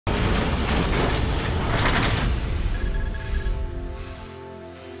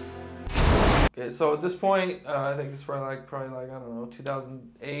So at this point, I think it's probably like I don't know,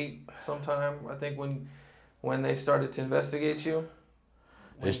 2008 sometime. I think when they started to investigate you.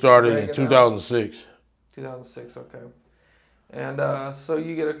 They started in 2006. 2006, okay. And so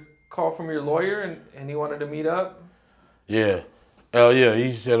you get a call from your lawyer, and he wanted to meet up. Yeah, hell yeah.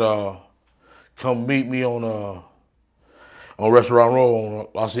 He said, "Come meet me on Restaurant Row on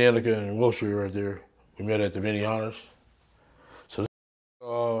La Cienega and Wilshire right there." We met at the Vinny Honors. So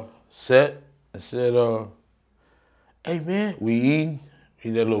set and said, "Hey man, we eating."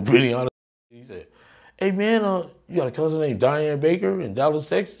 He that little Vinny Honors. He said, "Hey man, you got a cousin named Diane Baker in Dallas,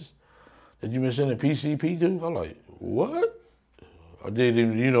 Texas, that you been sending PCP to?" I'm like, "What?" I did, the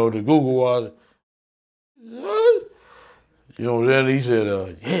Google was, "What?" You know what I'm saying? He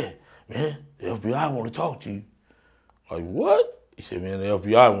said, "Yeah, man, the FBI want to talk to you." Like, "What?" He said, "Man, the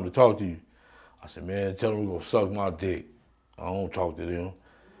FBI want to talk to you." I said, "Man, tell them we're going to suck my dick. I don't talk to them."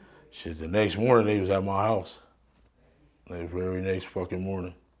 Shit, the next morning they was at my house. The very next fucking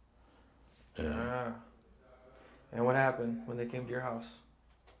morning. Yeah. And what happened when they came to your house?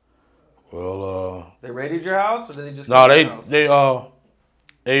 Well, they raided your house, or did they just no, come to your house?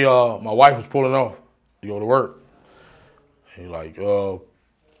 my wife was pulling off to go to work. My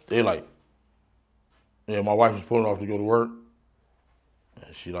wife was pulling off to go to work.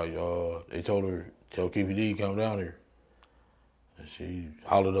 And she they told her, "Tell Keffe D come down here." And she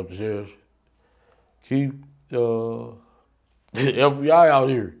hollered up the stairs, "Keep the FBI out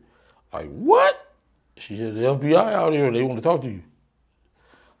here." Like, "What?" She said, "The FBI out here, they want to talk to you."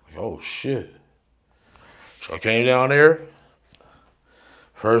 Like, "Oh shit." So I came down there.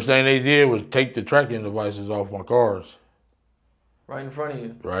 First thing they did was take the tracking devices off my cars. Right in front of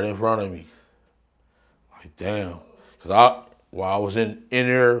you? Right in front of me. Like, damn. Because while I was in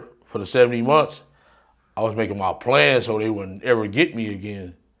there for the 70 months, I was making my plans so they wouldn't ever get me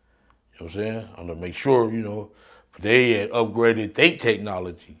again. You know what I'm saying? I'm going to make sure, they had upgraded their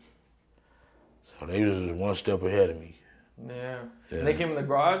technology. So they was just one step ahead of me. Yeah. And they came in your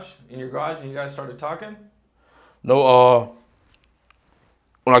garage, and you guys started talking? No,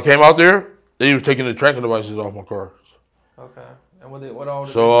 when I came out there, they was taking the tracking devices off my cars. Okay. And what all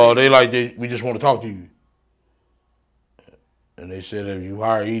did so they say? we just want to talk to you. And they said, if you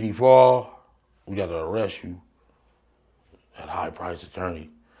hire Edie Fall, we got to arrest you at a high-priced attorney.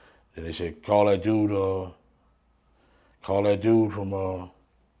 Then they said, call that dude from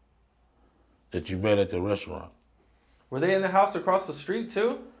that you met at the restaurant. Were they in the house across the street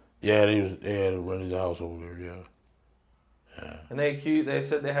too? Yeah, they had rented the house over there. Yeah. And they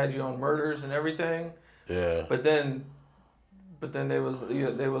said they had you on murders and everything. Yeah. But then he was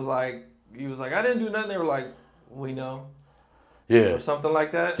like, I didn't do nothing. They were like, we know. Yeah. Or something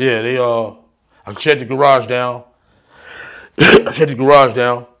like that. Yeah, I shut the garage down. And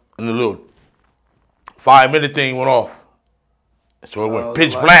the little 5-minute thing went off. So it went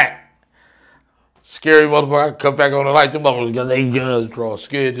pitch black. Scary motherfucker. I come back on the light. Them motherfuckers got their guns drawn,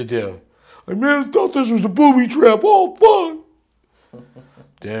 scared to death. Like, man, I thought this was a booby trap. Oh, fuck.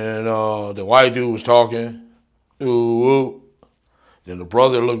 Then the white dude was talking. Ooh. Then the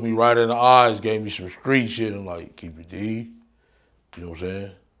brother looked me right in the eyes, gave me some street shit, and like, Keefe D. You know what I'm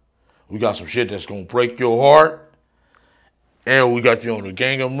saying? We got some shit that's gonna break your heart, and we got you on a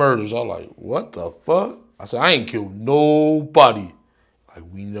gang of murders. I was like, what the fuck? I said, I ain't killed nobody. Like,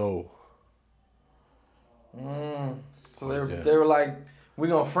 we know. So they were like, we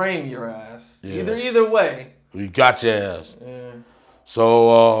gonna frame your ass. Yeah. Either way. We got your ass. Yeah.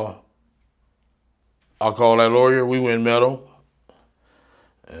 So I called that lawyer. We went and met him.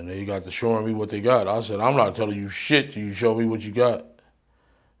 And they got to showing me what they got. I said, I'm not telling you shit till you show me what you got. It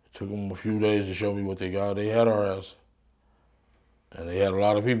took them a few days to show me what they got. They had our ass. And they had a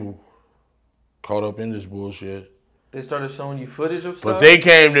lot of people caught up in this bullshit. They started showing you footage of stuff? But they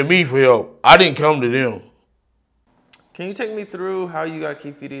came to me for help. I didn't come to them. Can you take me through how you got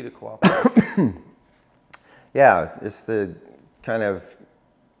Keffe D to cooperate? Yeah, it's the kind of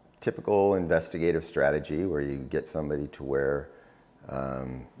typical investigative strategy where you get somebody to where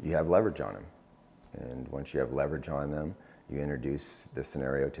you have leverage on them. And once you have leverage on them, you introduce the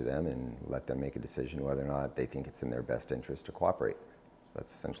scenario to them and let them make a decision whether or not they think it's in their best interest to cooperate. So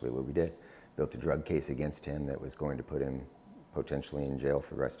that's essentially what we did. Built a drug case against him that was going to put him potentially in jail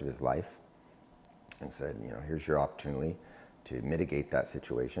for the rest of his life, and said, here's your opportunity to mitigate that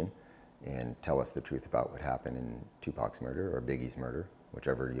situation and tell us the truth about what happened in 2Pac's murder or Biggie's murder,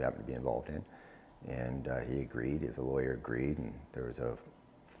 whichever you happen to be involved in. And he agreed, his lawyer agreed, and there was a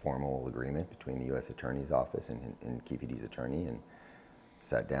formal agreement between the U.S. Attorney's Office and Keefe D's attorney, and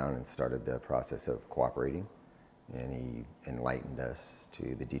sat down and started the process of cooperating. and he enlightened us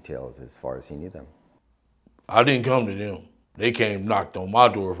to the details as far as he knew them. I didn't come to them. They came knocked on my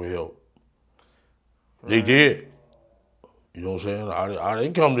door for help. They did. You know what I'm saying? I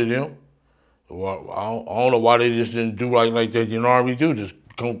didn't come to them. Well, I don't know why they just didn't do like that in the Army do, just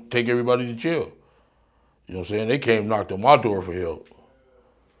come take everybody to jail. You know what I'm saying? They came knocked on my door for help.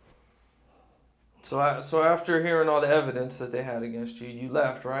 So after hearing all the evidence that they had against you, you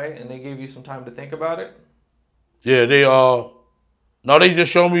left, right? And they gave you some time to think about it? Yeah, no, they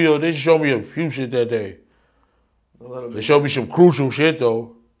just showed me a few shit that day. A little bit. They showed me some crucial shit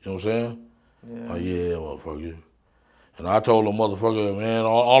though. You know what I'm saying? Yeah. Oh yeah, motherfucker. And I told them motherfucker, man,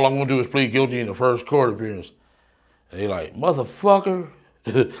 all I'm gonna do is plead guilty in the first court appearance. And they like, motherfucker,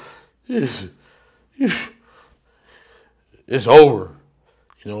 it's over.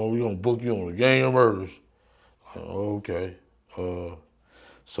 You know, we gonna book you on a gang of murders. Like, okay.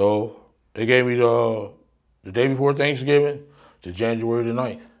 So they gave me the day before Thanksgiving to January the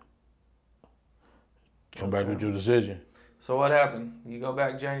 9th. Come back with your decision. So what happened? You go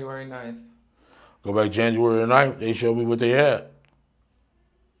back January 9th. Go back January the 9th, they showed me what they had.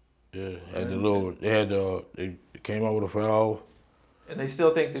 Yeah, they came out with a file. And they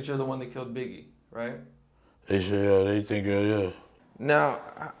still think that you're the one that killed Biggie, right? They said, they think, yeah. Now,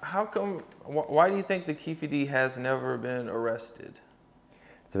 how come, why do you think the Keffe D has never been arrested?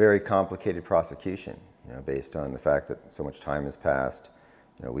 It's a very complicated prosecution, based on the fact that so much time has passed.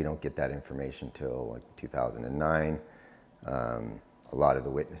 We don't get that information till like 2009. A lot of the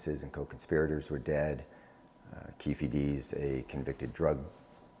witnesses and co-conspirators were dead. Keffe D's a convicted drug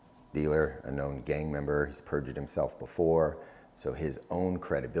dealer, a known gang member. He's perjured himself before, so his own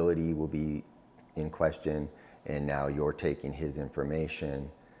credibility will be in question. And now you're taking his information,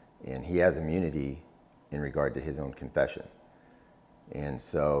 and he has immunity in regard to his own confession. And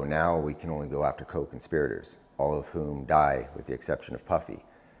so now we can only go after co-conspirators, all of whom die with the exception of Puffy.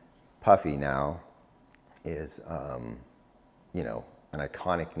 Puffy now is, an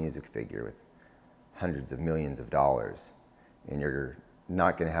iconic music figure with hundreds of millions of dollars, and you're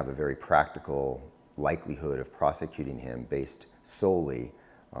not going to have a very practical likelihood of prosecuting him based solely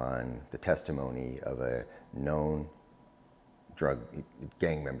on the testimony of a known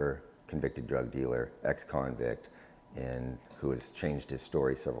gang member, convicted drug dealer, ex-convict, and who has changed his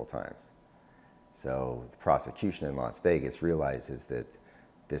story several times. So the prosecution in Las Vegas realizes that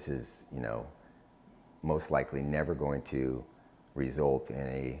this is, most likely never going to result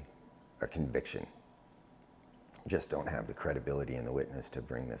in a conviction. Just don't have the credibility in the witness to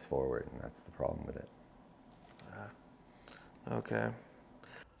bring this forward, and that's the problem with it. Okay.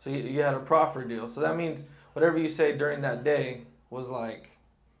 So you had a proffer deal. So that means whatever you say during that day was like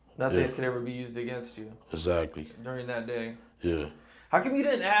nothing could ever be used against you. Exactly. During that day. Yeah. How come you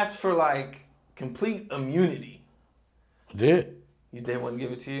didn't ask for like complete immunity? I did. You didn't want to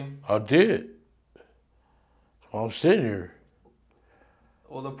give it to you? I did. I'm sitting here.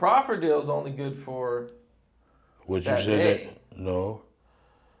 Well, the proffer deal is only good for What that you said? day. No.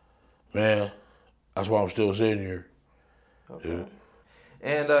 Man, that's why I'm still sitting here. Okay. Yeah.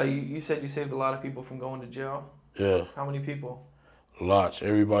 And you said you saved a lot of people from going to jail? Yeah. How many people? Lots.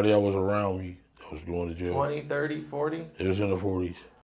 Everybody that was around me that was going to jail. 20, 30, 40? It was in the 40s.